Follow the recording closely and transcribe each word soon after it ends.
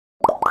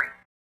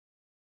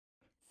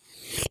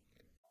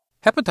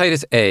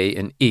Hepatitis A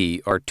and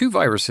E are two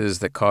viruses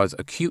that cause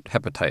acute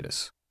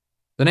hepatitis.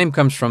 The name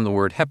comes from the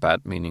word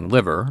hepat, meaning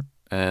liver,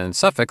 and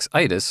suffix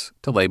itis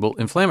to label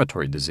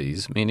inflammatory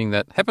disease, meaning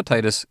that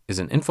hepatitis is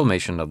an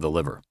inflammation of the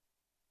liver.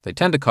 They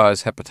tend to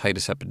cause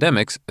hepatitis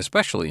epidemics,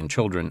 especially in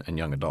children and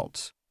young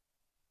adults.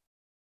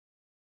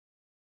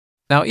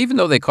 Now, even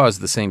though they cause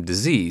the same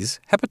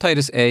disease,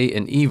 hepatitis A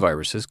and E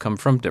viruses come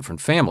from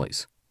different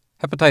families.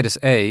 Hepatitis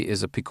A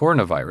is a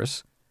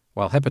picornavirus,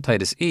 while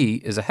hepatitis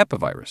E is a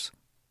hepavirus.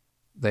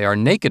 They are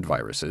naked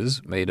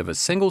viruses made of a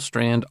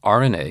single-strand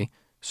RNA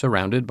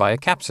surrounded by a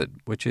capsid,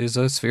 which is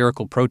a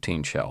spherical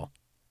protein shell.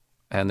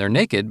 And they're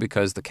naked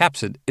because the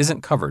capsid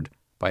isn't covered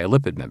by a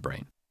lipid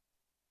membrane.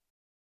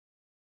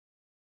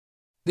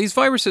 These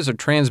viruses are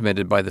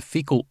transmitted by the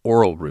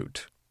fecal-oral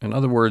route. In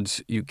other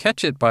words, you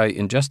catch it by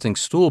ingesting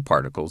stool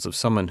particles of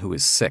someone who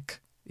is sick.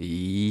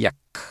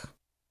 Yuck.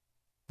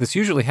 This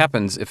usually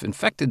happens if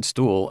infected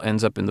stool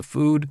ends up in the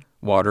food,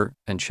 water,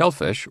 and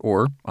shellfish,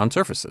 or on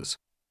surfaces.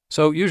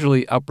 So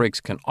usually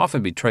outbreaks can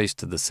often be traced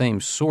to the same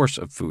source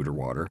of food or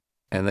water,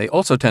 and they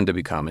also tend to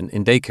be common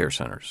in daycare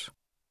centers.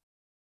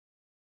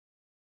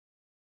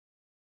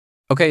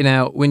 Okay,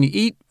 now, when you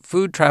eat,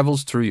 food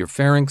travels through your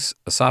pharynx,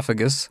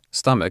 esophagus,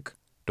 stomach,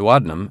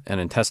 duodenum,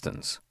 and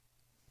intestines.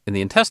 In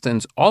the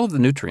intestines, all of the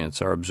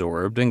nutrients are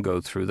absorbed and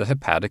go through the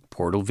hepatic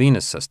portal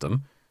venous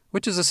system,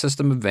 which is a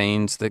system of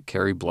veins that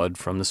carry blood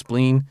from the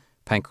spleen,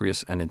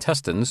 pancreas, and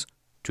intestines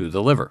to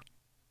the liver.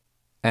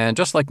 And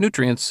just like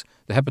nutrients,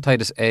 the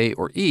hepatitis A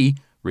or E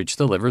reach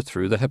the liver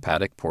through the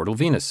hepatic portal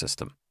venous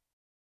system.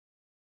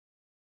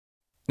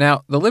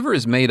 Now, the liver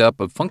is made up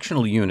of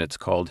functional units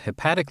called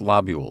hepatic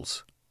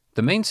lobules.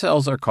 The main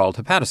cells are called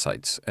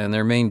hepatocytes, and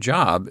their main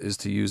job is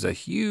to use a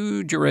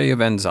huge array of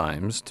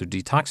enzymes to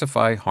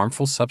detoxify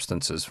harmful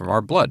substances from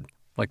our blood,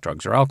 like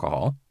drugs or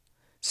alcohol,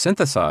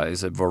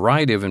 synthesize a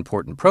variety of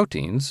important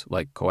proteins,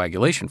 like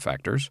coagulation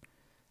factors,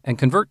 and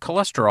convert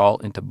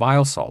cholesterol into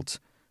bile salts,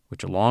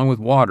 which along with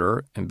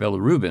water and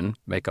bilirubin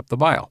make up the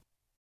bile.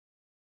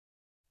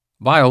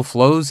 Bile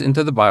flows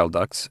into the bile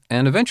ducts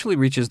and eventually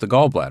reaches the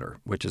gallbladder,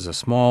 which is a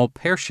small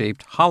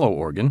pear-shaped hollow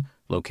organ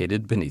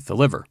located beneath the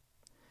liver.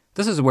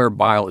 This is where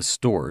bile is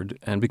stored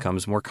and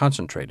becomes more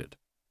concentrated.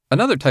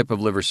 Another type of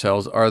liver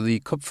cells are the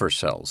Kupffer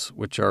cells,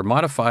 which are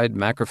modified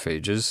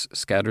macrophages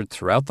scattered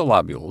throughout the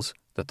lobules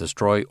that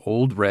destroy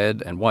old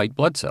red and white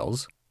blood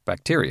cells,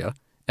 bacteria,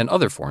 and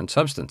other foreign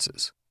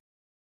substances.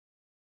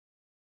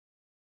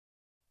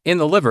 In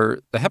the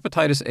liver, the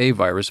hepatitis A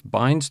virus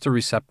binds to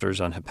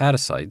receptors on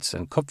hepatocytes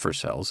and Kupffer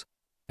cells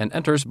and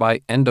enters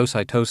by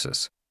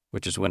endocytosis,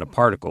 which is when a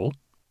particle,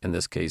 in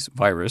this case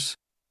virus,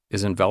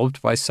 is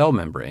enveloped by cell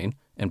membrane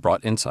and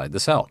brought inside the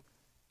cell.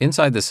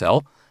 Inside the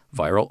cell,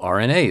 viral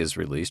RNA is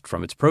released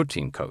from its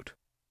protein coat.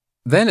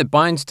 Then it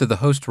binds to the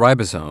host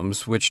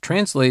ribosomes, which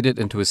translate it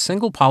into a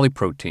single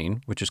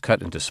polyprotein, which is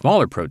cut into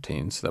smaller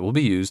proteins that will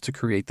be used to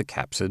create the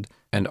capsid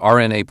and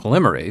RNA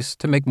polymerase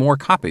to make more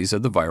copies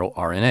of the viral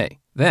RNA.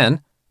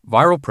 Then,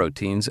 viral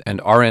proteins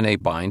and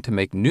RNA bind to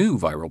make new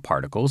viral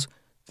particles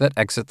that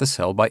exit the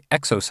cell by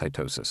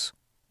exocytosis,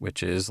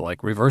 which is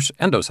like reverse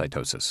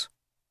endocytosis.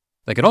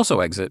 They can also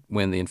exit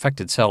when the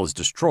infected cell is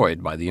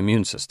destroyed by the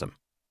immune system.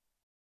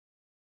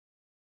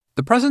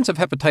 The presence of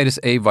hepatitis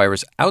A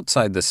virus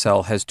outside the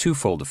cell has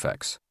twofold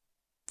effects.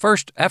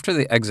 First, after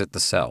they exit the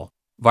cell,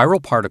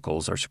 viral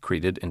particles are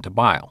secreted into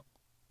bile.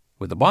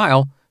 With the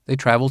bile, they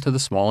travel to the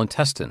small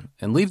intestine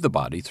and leave the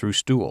body through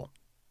stool.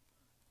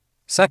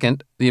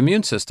 Second, the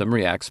immune system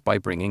reacts by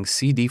bringing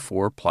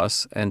CD4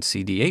 plus and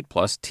CD8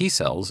 plus T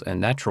cells and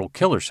natural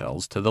killer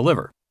cells to the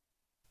liver.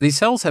 These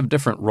cells have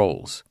different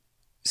roles.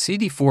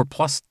 CD4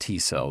 plus T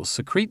cells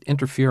secrete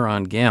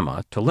interferon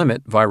gamma to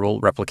limit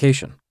viral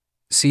replication.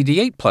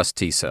 CD8 plus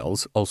T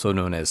cells, also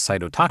known as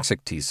cytotoxic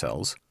T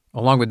cells,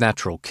 along with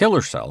natural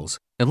killer cells,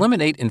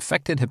 eliminate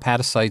infected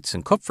hepatocytes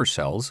and Kupffer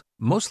cells,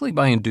 mostly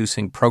by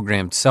inducing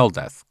programmed cell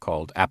death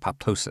called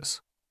apoptosis.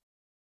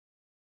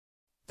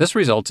 This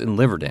results in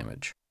liver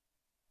damage.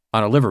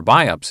 On a liver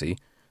biopsy,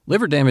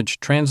 liver damage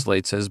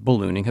translates as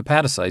ballooning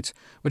hepatocytes,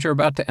 which are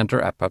about to enter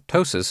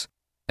apoptosis,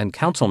 and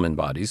Councilman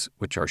bodies,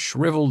 which are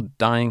shriveled,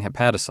 dying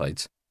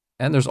hepatocytes,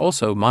 and there's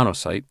also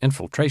monocyte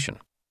infiltration.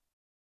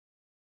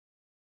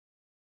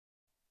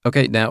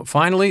 Okay, now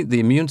finally, the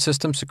immune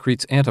system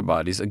secretes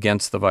antibodies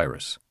against the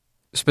virus.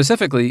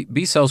 Specifically,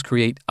 B cells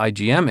create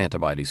IgM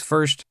antibodies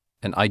first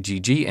and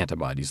IgG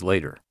antibodies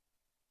later.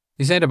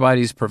 These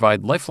antibodies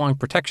provide lifelong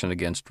protection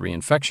against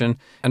reinfection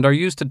and are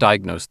used to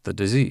diagnose the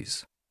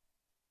disease.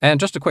 And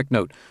just a quick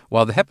note,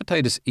 while the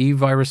hepatitis E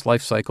virus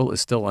life cycle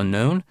is still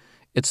unknown,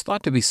 it's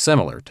thought to be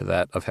similar to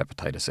that of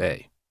hepatitis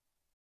A.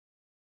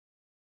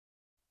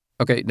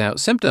 Okay, now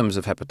symptoms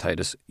of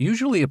hepatitis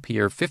usually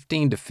appear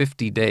 15 to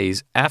 50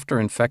 days after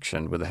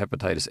infection with the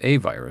hepatitis A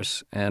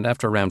virus and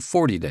after around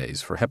 40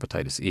 days for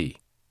hepatitis E.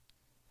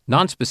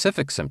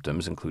 Nonspecific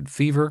symptoms include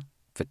fever,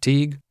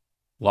 fatigue,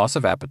 loss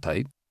of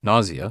appetite,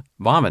 nausea,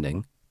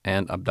 vomiting,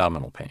 and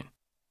abdominal pain.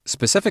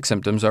 Specific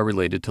symptoms are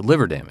related to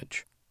liver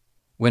damage.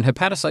 When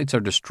hepatocytes are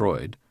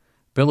destroyed,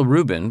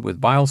 Bilirubin with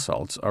bile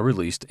salts are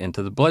released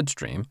into the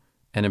bloodstream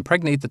and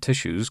impregnate the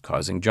tissues,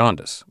 causing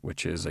jaundice,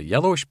 which is a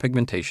yellowish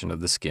pigmentation of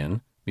the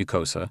skin,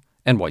 mucosa,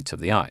 and whites of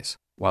the eyes,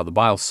 while the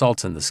bile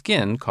salts in the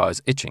skin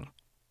cause itching.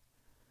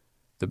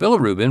 The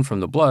bilirubin from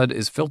the blood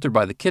is filtered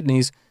by the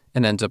kidneys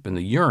and ends up in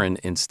the urine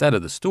instead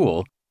of the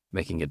stool,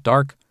 making it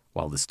dark,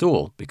 while the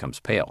stool becomes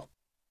pale.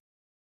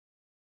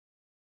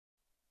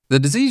 The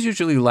disease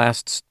usually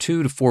lasts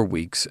 2 to 4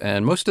 weeks,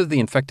 and most of the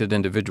infected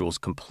individuals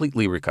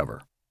completely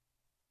recover.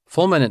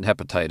 Fulminant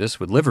hepatitis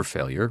with liver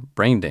failure,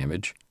 brain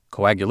damage,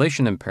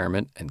 coagulation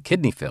impairment, and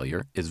kidney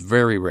failure is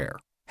very rare.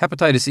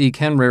 Hepatitis E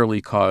can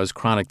rarely cause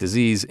chronic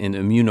disease in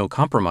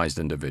immunocompromised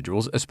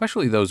individuals,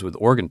 especially those with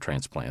organ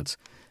transplants,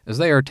 as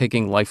they are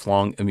taking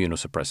lifelong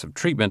immunosuppressive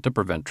treatment to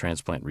prevent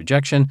transplant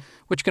rejection,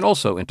 which can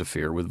also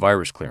interfere with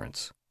virus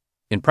clearance.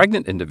 In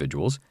pregnant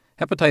individuals,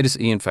 hepatitis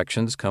E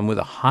infections come with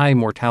a high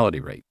mortality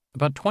rate,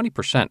 about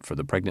 20% for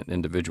the pregnant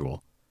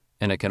individual,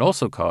 and it can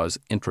also cause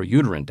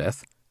intrauterine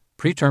death,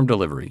 preterm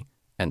delivery,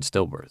 and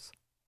stillbirth.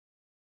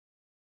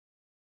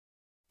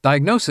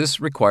 Diagnosis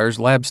requires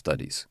lab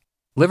studies.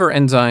 Liver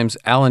enzymes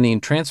alanine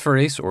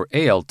transferase, or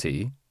ALT,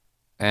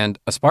 and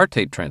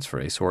aspartate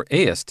transferase, or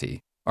AST,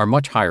 are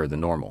much higher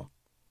than normal.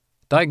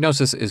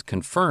 Diagnosis is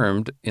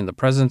confirmed in the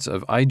presence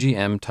of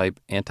IgM-type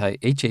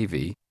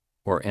anti-HAV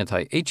or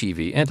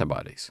anti-HEV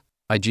antibodies.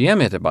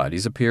 IgM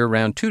antibodies appear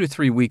around 2 to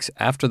 3 weeks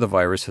after the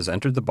virus has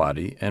entered the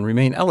body and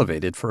remain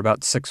elevated for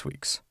about 6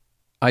 weeks.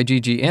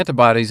 IgG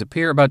antibodies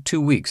appear about 2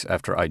 weeks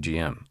after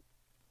IgM.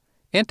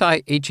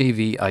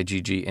 Anti-HAV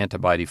IgG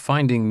antibody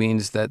finding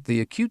means that the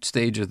acute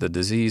stage of the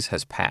disease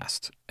has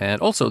passed,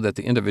 and also that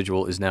the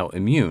individual is now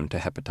immune to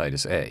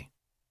hepatitis A.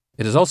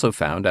 It is also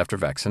found after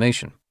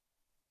vaccination.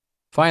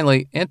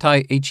 Finally,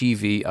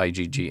 anti-HEV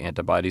IgG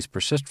antibodies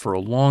persist for a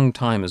long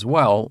time as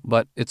well,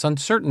 but it's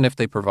uncertain if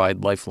they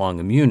provide lifelong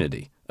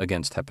immunity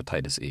against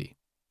hepatitis E.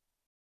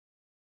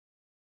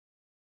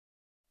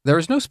 There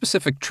is no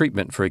specific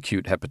treatment for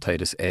acute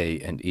hepatitis A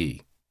and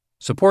E.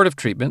 Supportive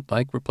treatment,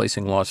 like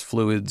replacing lost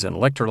fluids and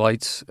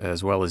electrolytes,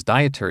 as well as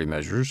dietary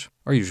measures,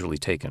 are usually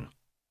taken.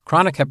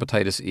 Chronic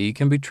hepatitis E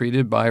can be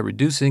treated by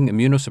reducing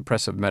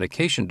immunosuppressive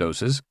medication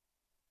doses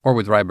or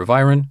with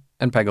ribavirin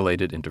and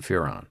pegylated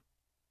interferon.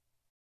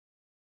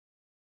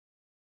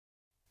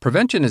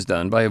 Prevention is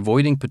done by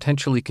avoiding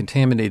potentially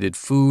contaminated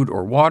food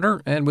or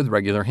water and with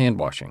regular hand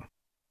washing.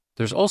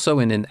 There's also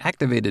an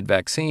inactivated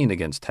vaccine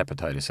against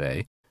hepatitis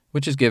A,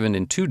 which is given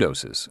in 2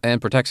 doses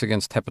and protects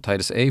against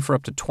hepatitis A for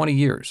up to 20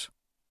 years.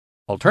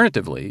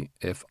 Alternatively,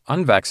 if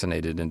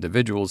unvaccinated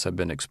individuals have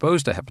been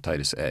exposed to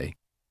hepatitis A,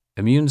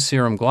 immune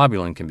serum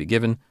globulin can be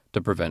given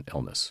to prevent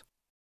illness.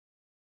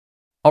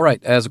 All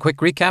right, as a quick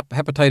recap,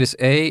 hepatitis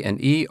A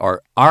and E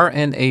are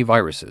RNA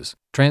viruses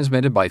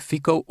transmitted by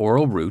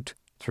fecal-oral route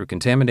through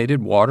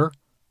contaminated water,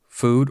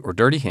 food, or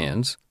dirty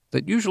hands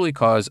that usually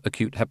cause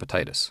acute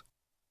hepatitis.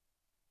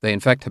 They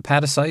infect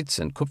hepatocytes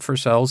and Kupffer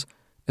cells,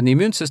 and the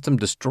immune system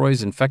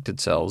destroys infected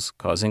cells,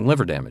 causing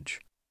liver damage.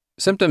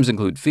 Symptoms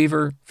include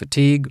fever,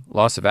 fatigue,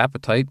 loss of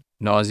appetite,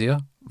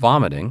 nausea,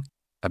 vomiting,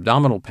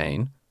 abdominal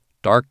pain,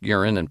 dark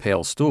urine and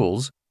pale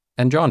stools,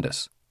 and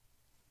jaundice.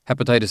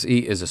 Hepatitis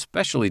E is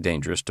especially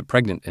dangerous to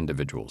pregnant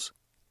individuals.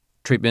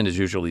 Treatment is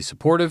usually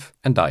supportive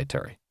and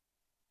dietary.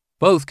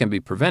 Both can be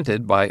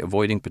prevented by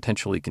avoiding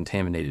potentially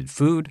contaminated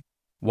food,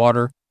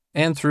 water,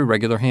 and through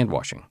regular hand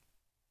washing.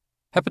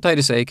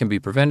 Hepatitis A can be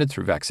prevented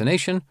through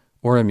vaccination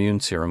or immune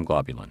serum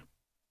globulin.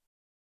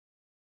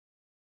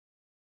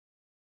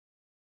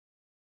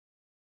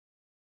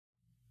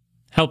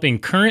 Helping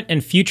current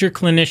and future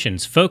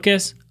clinicians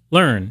focus,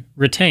 learn,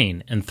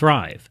 retain, and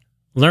thrive.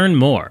 Learn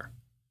more